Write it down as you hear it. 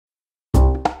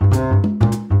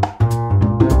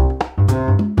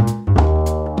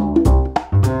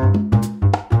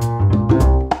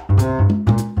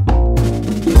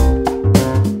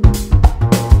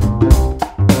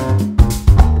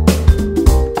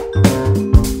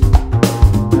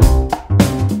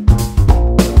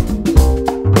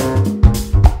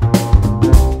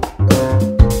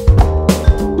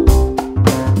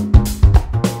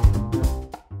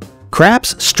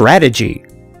Craps strategy.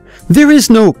 There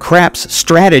is no craps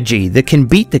strategy that can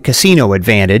beat the casino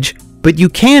advantage, but you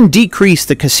can decrease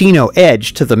the casino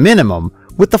edge to the minimum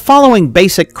with the following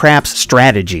basic craps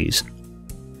strategies.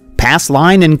 Pass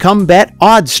line and come bet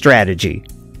odds strategy.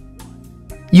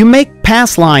 You make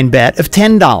pass line bet of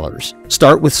 $10.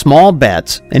 Start with small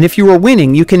bets, and if you are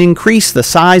winning, you can increase the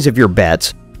size of your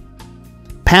bets.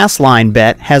 Pass line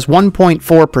bet has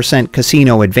 1.4%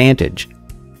 casino advantage.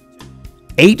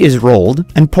 8 is rolled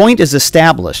and point is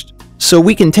established, so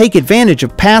we can take advantage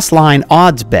of pass line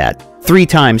odds bet. 3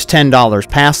 times $10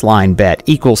 pass line bet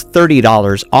equals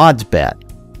 $30 odds bet.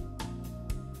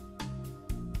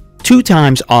 2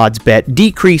 times odds bet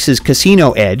decreases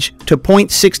casino edge to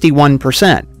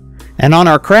 0.61%, and on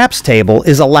our craps table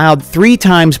is allowed 3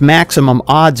 times maximum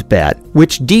odds bet,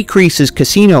 which decreases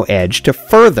casino edge to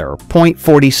further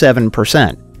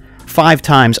 0.47%. 5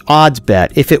 times odds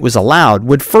bet, if it was allowed,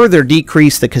 would further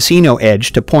decrease the casino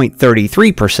edge to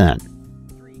 0.33%.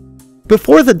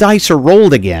 Before the dice are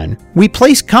rolled again, we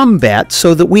place come bet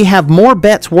so that we have more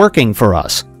bets working for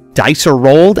us. Dice are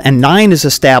rolled and 9 is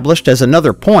established as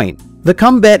another point. The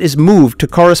come bet is moved to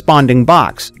corresponding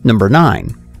box, number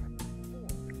 9.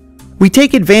 We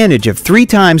take advantage of 3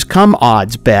 times come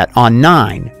odds bet on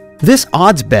 9. This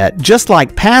odds bet, just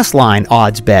like pass line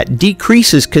odds bet,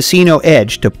 decreases casino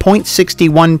edge to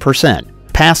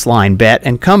 0.61%. Pass line bet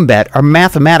and come bet are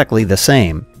mathematically the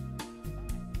same.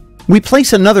 We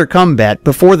place another come bet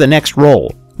before the next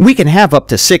roll. We can have up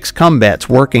to 6 come bets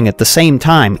working at the same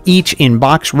time, each in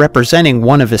box representing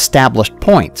one of established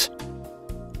points.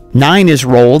 9 is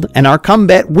rolled and our come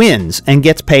bet wins and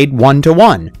gets paid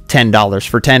 1-to-1, $10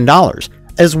 for $10,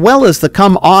 as well as the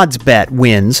come odds bet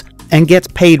wins and gets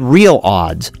paid real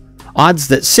odds. Odds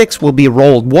that 6 will be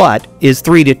rolled what is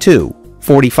 3-to-2,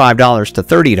 $45 to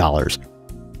 $30.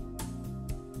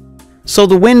 So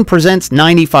the win presents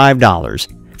 $95,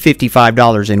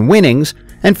 $55 in winnings,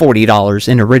 and $40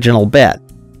 in original bet.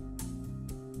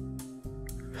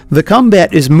 The come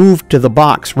bet is moved to the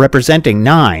box representing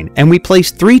 9, and we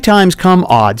place 3 times come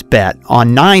odds bet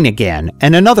on 9 again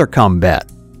and another come bet.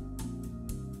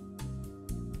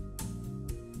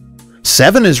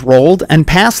 7 is rolled and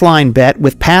pass line bet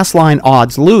with pass line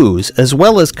odds lose, as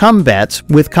well as come bets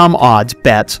with come odds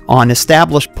bets on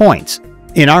established points.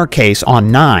 In our case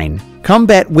on 9, come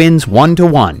bet wins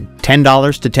 1-to-1,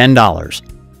 $10 to $10.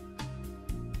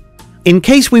 In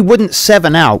case we wouldn't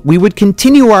 7 out, we would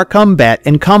continue our come bet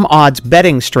and come odds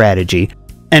betting strategy,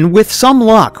 and with some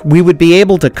luck, we would be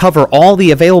able to cover all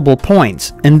the available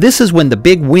points, and this is when the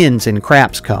big wins in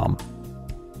craps come.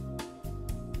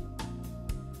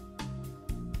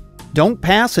 Don't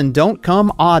pass and don't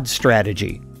come odds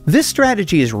strategy. This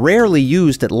strategy is rarely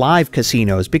used at live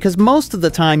casinos because most of the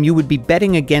time you would be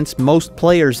betting against most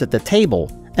players at the table,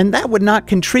 and that would not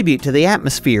contribute to the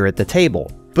atmosphere at the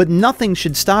table. But nothing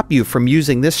should stop you from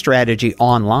using this strategy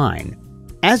online.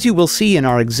 As you will see in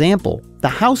our example, the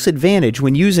house advantage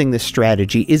when using this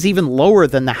strategy is even lower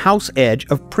than the house edge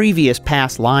of previous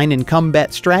pass line and come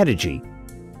bet strategy.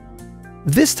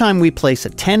 This time we place a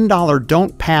 $10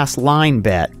 don't pass line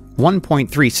bet,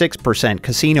 1.36%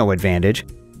 casino advantage,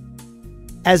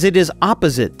 as it is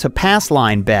opposite to pass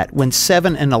line bet when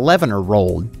 7 and 11 are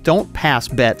rolled, don't pass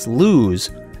bets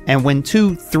lose, and when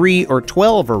 2, 3, or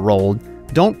 12 are rolled,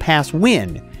 don't pass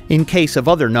win. In case of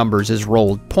other numbers is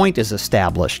rolled, point is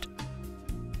established.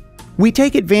 We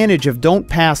take advantage of don't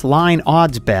pass line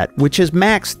odds bet, which is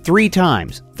maxed 3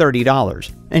 times,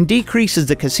 $30, and decreases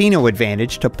the casino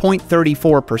advantage to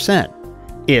 0.34%.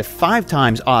 If 5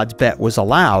 times odds bet was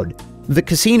allowed, the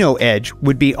casino edge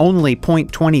would be only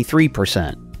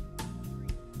 0.23%.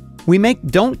 We make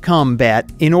don't come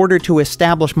bet in order to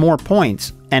establish more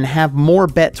points and have more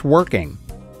bets working.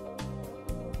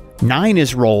 9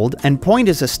 is rolled and point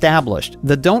is established.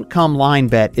 The don't come line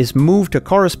bet is moved to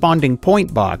corresponding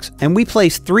point box, and we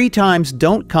place 3 times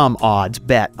don't come odds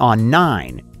bet on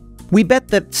 9. We bet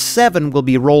that 7 will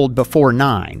be rolled before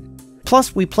 9.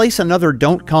 Plus we place another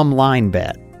don't come line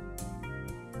bet.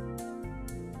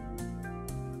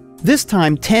 This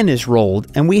time 10 is rolled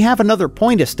and we have another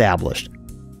point established.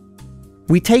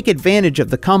 We take advantage of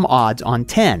the come odds on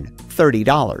 10,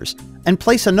 $30, and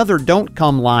place another don't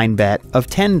come line bet of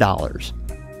 $10.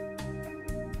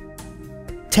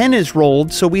 10 is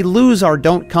rolled, so we lose our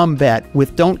don't come bet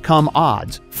with don't come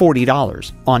odds,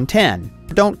 $40, on 10.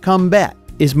 Don't come bet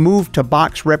is moved to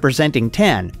box representing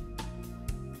 10.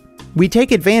 We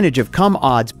take advantage of come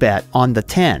odds bet on the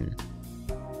 10.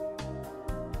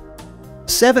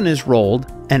 7 is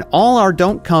rolled, and all our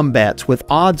don't come bets with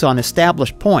odds on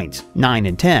established points, 9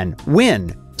 and 10,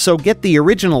 win, so get the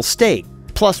original stake,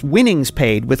 plus winnings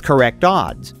paid with correct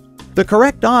odds. The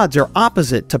correct odds are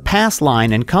opposite to pass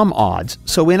line and come odds,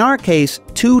 so in our case,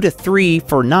 2 to 3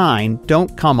 for 9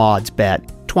 don't come odds bet,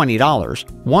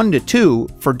 $20, 1 to 2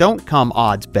 for don't come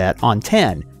odds bet on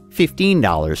 10,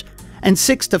 $15, and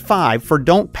 6 to 5 for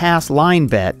don't pass line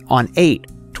bet on 8,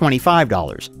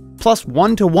 $25, plus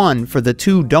 1 to 1 for the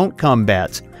 2 don't come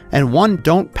bets and 1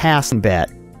 don't pass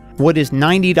bet. What is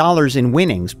 $90 in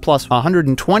winnings plus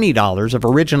 $120 of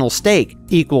original stake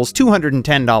equals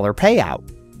 $210 payout.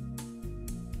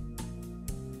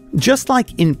 Just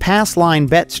like in pass line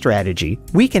bet strategy,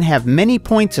 we can have many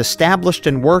points established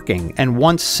and working, and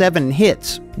once 7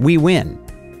 hits, we win.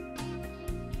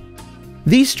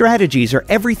 These strategies are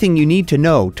everything you need to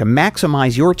know to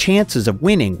maximize your chances of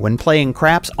winning when playing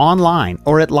craps online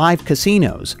or at live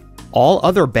casinos. All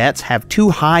other bets have too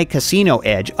high casino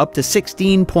edge up to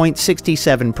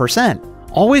 16.67%.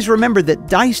 Always remember that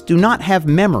dice do not have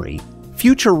memory.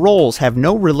 Future rolls have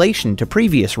no relation to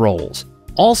previous rolls.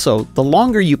 Also, the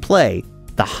longer you play,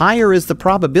 the higher is the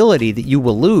probability that you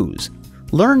will lose.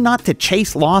 Learn not to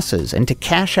chase losses and to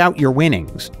cash out your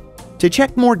winnings. To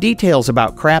check more details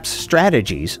about craps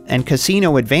strategies and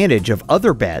casino advantage of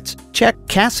other bets, check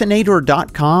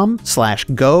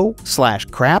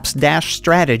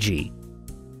Casinator.com/go/craps-strategy.